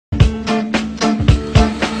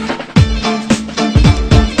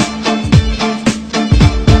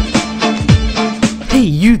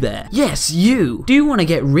Yes, you! Do you want to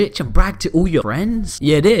get rich and brag to all your friends?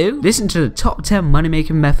 You do? Listen to the top 10 money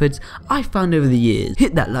making methods I found over the years.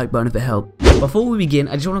 Hit that like button if it helped. Before we begin,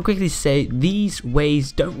 I just want to quickly say these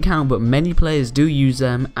ways don't count, but many players do use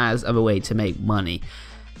them as a way to make money.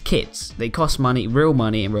 Kits, they cost money, real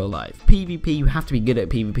money in real life. PvP, you have to be good at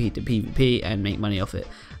PvP to PvP and make money off it.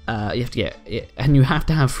 You have to get it, and you have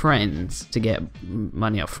to have friends to get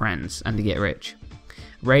money off friends and to get rich.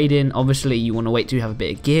 Raiding, obviously you want to wait till you have a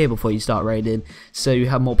bit of gear before you start raiding, so you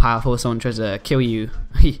have more powerful. If someone tries to kill you,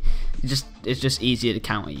 it's just easier to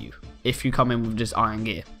counter you if you come in with just iron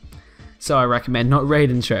gear. So I recommend not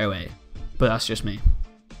raiding straight away, but that's just me.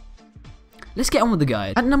 Let's get on with the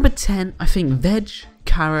guide. At number 10, I think veg,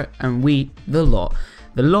 carrot and wheat, the lot.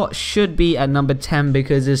 The lot should be at number 10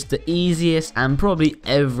 because it's the easiest, and probably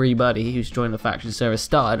everybody who's joined the faction server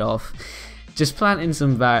started off just planting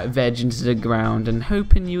some veg into the ground and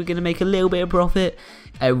hoping you were going to make a little bit of profit.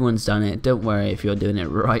 Everyone's done it. Don't worry if you're doing it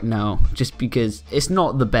right now, just because it's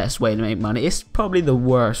not the best way to make money. It's probably the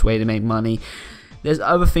worst way to make money. There's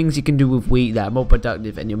other things you can do with wheat that are more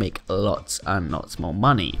productive and you'll make lots and lots more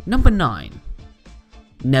money. Number 9,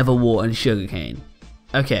 never water sugarcane.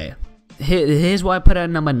 Okay, here's why I put it at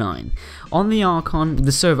number 9. On the Archon,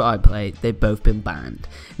 the server I play, they've both been banned.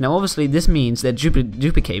 Now obviously this means they're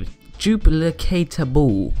duplicatable,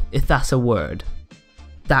 if that's a word.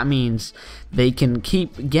 That means they can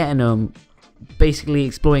keep getting them, basically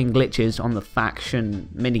exploiting glitches on the faction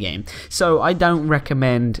minigame. So I don't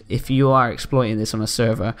recommend, if you are exploiting this on a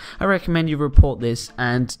server, I recommend you report this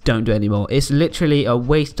and don't do it anymore. It's literally a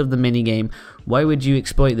waste of the minigame. Why would you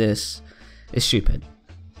exploit this? It's stupid.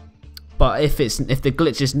 But if the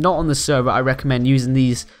glitch is not on the server, I recommend using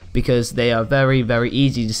these because they are very, very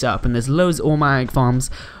easy to set up, and there's loads of automatic farms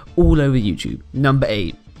all over YouTube. Number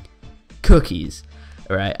 8, cookies.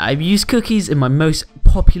 Alright, I've used cookies in my most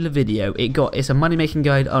popular video. It's a money making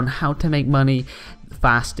guide on how to make money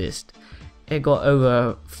fastest. It got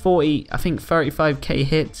over 35k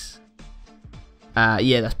hits.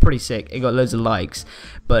 Yeah, that's pretty sick. It got loads of likes,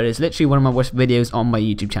 but it's literally one of my worst videos on my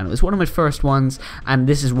YouTube channel. It's one of my first ones, and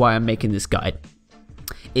this is why I'm making this guide.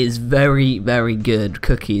 It's very, very good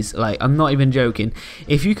cookies. Like, I'm not even joking.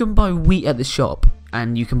 If you can buy wheat at the shop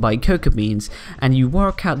and you can buy cocoa beans and you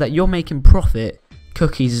work out that you're making profit,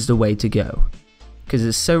 cookies is the way to go. Because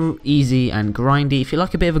it's so easy and grindy. If you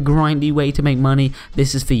like a bit of a grindy way to make money,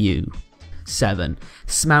 this is for you. 7,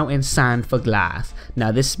 smelting sand for glass.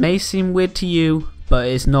 Now this may seem weird to you, but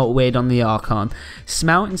it's not weird on the Archon.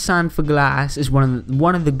 Smelting sand for glass is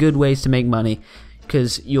one of the good ways to make money,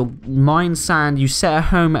 because you mine sand, you set a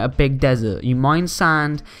home at a big desert, you mine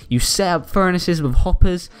sand, you set up furnaces with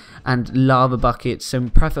hoppers and lava buckets, so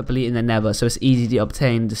preferably in the nether, so it's easy to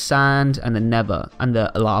obtain the sand and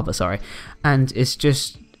the lava, sorry. And it's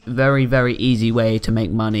just very, very easy way to make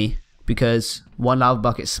money, because one lava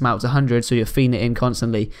bucket smelts 100, so you're feeding it in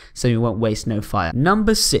constantly, so you won't waste no fire.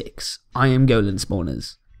 Number 6, iron golem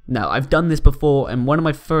spawners. Now I've done this before, and one of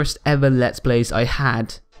my first ever Let's Plays I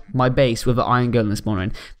had my base with an iron golem spawner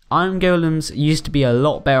in. Iron golems used to be a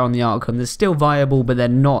lot better on the Archon. They're still viable, but they're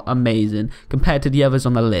not amazing compared to the others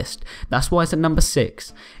on the list. That's why it's at number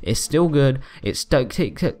 6. It's still good. It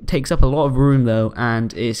takes up a lot of room though,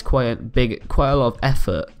 and it's quite a lot of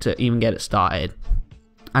effort to even get it started.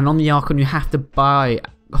 And on the Archon you have to buy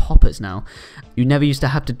hoppers now. You never used to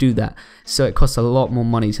have to do that, so it costs a lot more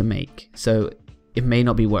money to make. So it may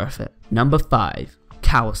not be worth it. Number 5,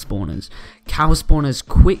 cow spawners. Cow spawners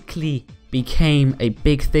quickly became a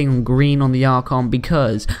big thing on green on the Archon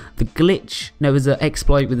because the glitch, there was an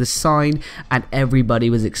exploit with a sign and everybody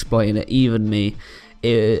was exploiting it, even me.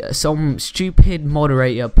 Some stupid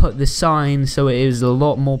moderator put the sign so it is a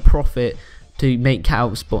lot more profit to make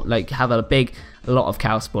cow spawn, like have a lot of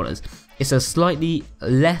cow spawners. It's a slightly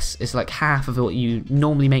less, it's like half of what you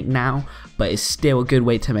normally make now, but it's still a good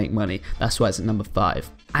way to make money. That's why it's at number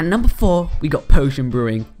 5. And number 4, we got potion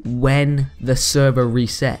brewing when the server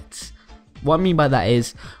resets. What I mean by that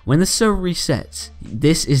is, when the server resets,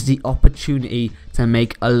 this is the opportunity to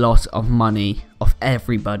make a lot of money off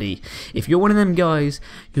everybody. If you're one of them guys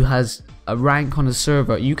who has a rank on the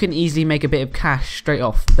server, you can easily make a bit of cash straight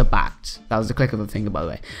off the bat. That was the click of the finger, by the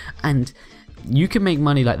way. And you can make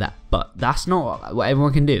money like that, but that's not what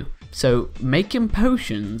everyone can do. So making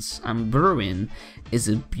potions and brewing is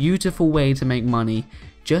a beautiful way to make money,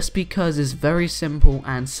 just because it's very simple,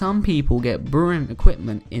 and some people get brewing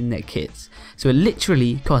equipment in their kits. So it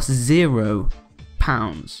literally costs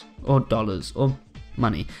 £0 or dollars or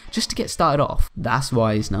money just to get started off. That's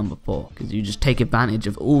why it's number 4, because you just take advantage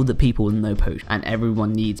of all the people with no potion, and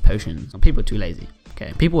everyone needs potions. Some people are too lazy.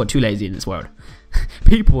 Okay, people are too lazy in this world.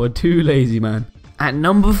 People are too lazy, man. At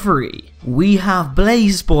number 3, we have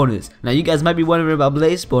blaze spawners. Now you guys might be wondering about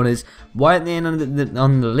blaze spawners. Why aren't they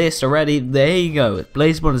on the list already? There you go.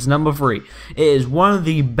 Blaze spawners number 3. It is one of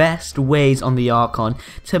the best ways on the Archon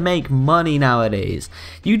to make money nowadays.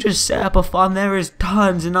 You just set up a farm. There is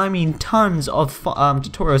tons, and I mean tons of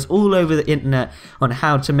tutorials all over the internet on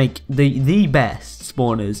how to make the best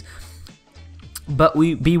spawners. But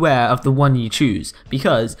beware of the one you choose,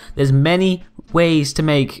 because there's many ways to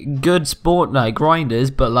make good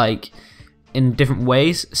grinders, but like in different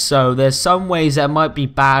ways. So there's some ways that might be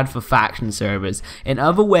bad for faction servers. In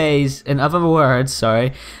other words,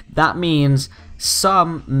 that means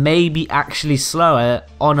some may be actually slower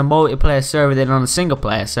on a multiplayer server than on a single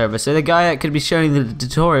player server. So the guy that could be showing the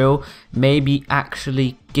tutorial may be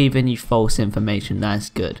actually giving you false information. That's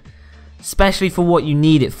good. Especially for what you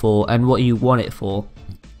need it for and what you want it for.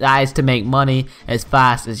 That is to make money as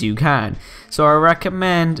fast as you can. So I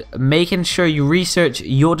recommend making sure you research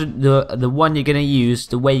the one you're gonna use,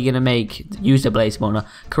 the way you're gonna use the blaze spawner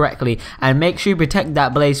correctly, and make sure you protect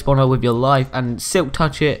that blaze spawner with your life and silk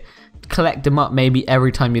touch it. Collect them up maybe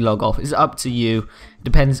every time you log off. It's up to you.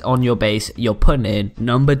 Depends on your base you're putting in.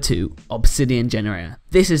 Number 2, obsidian generator.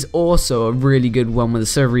 This is also a really good one with the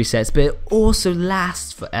server resets, but it also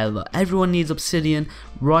lasts forever. Everyone needs obsidian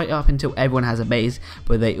right up until everyone has a base,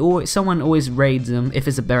 but someone always raids them if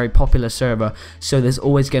it's a very popular server, so there's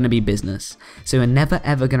always going to be business. So you're never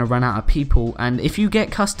ever going to run out of people, and if you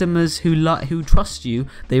get customers who trust you,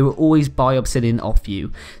 they will always buy obsidian off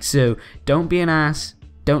you. So don't be an ass.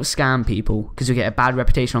 Don't scam people, because you'll get a bad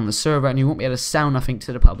reputation on the server and you won't be able to sell nothing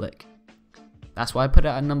to the public. That's why I put it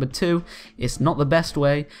at number 2. It's not the best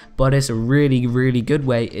way, but it's a really, really good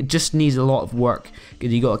way. It just needs a lot of work,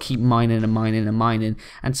 because you got to keep mining and mining and mining.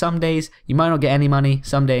 And some days you might not get any money,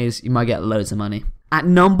 some days you might get loads of money. At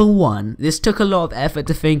number 1, this took a lot of effort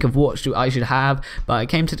to think of what I should have, but I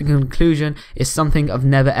came to the conclusion it's something I've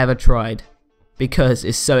never ever tried, because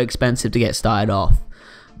it's so expensive to get started off.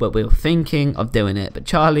 But we were thinking of doing it, but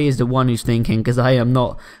Charlie is the one who's thinking, because I am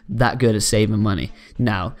not that good at saving money.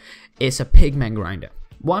 Now, it's a pigman grinder.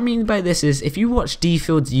 What I mean by this is, if you watch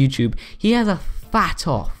D-Field's YouTube, he has a fat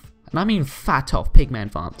off, and I mean fat off, pigman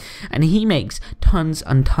farm, and he makes tons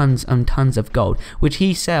and tons and tons of gold, which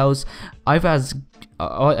he sells either as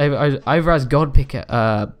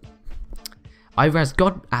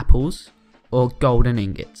god apples, or golden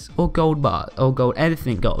ingots, or gold bar, or gold,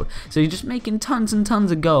 anything gold. So you're just making tons and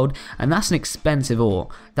tons of gold, and that's an expensive ore.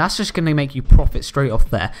 That's just going to make you profit straight off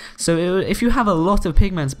there. So if you have a lot of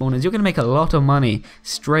pigman spawners, you're going to make a lot of money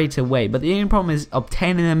straight away. But the only problem is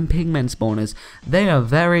obtaining them pigman spawners. They are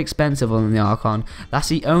very expensive on the Archon. That's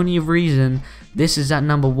the only reason this is at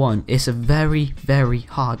number 1. It's a very, very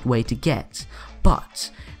hard way to get. But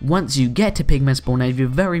once you get to pigman spawner, if you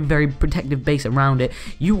have a very, very protective base around it,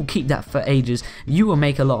 you will keep that for ages. You will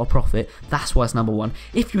make a lot of profit. That's why it's number 1.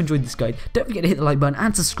 If you enjoyed this guide, don't forget to hit the like button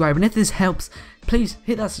and subscribe. And if this helps, please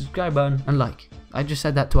hit that subscribe button and like. I just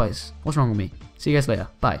said that twice. What's wrong with me? See you guys later.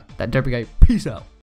 Bye. That derpy guy. Peace out.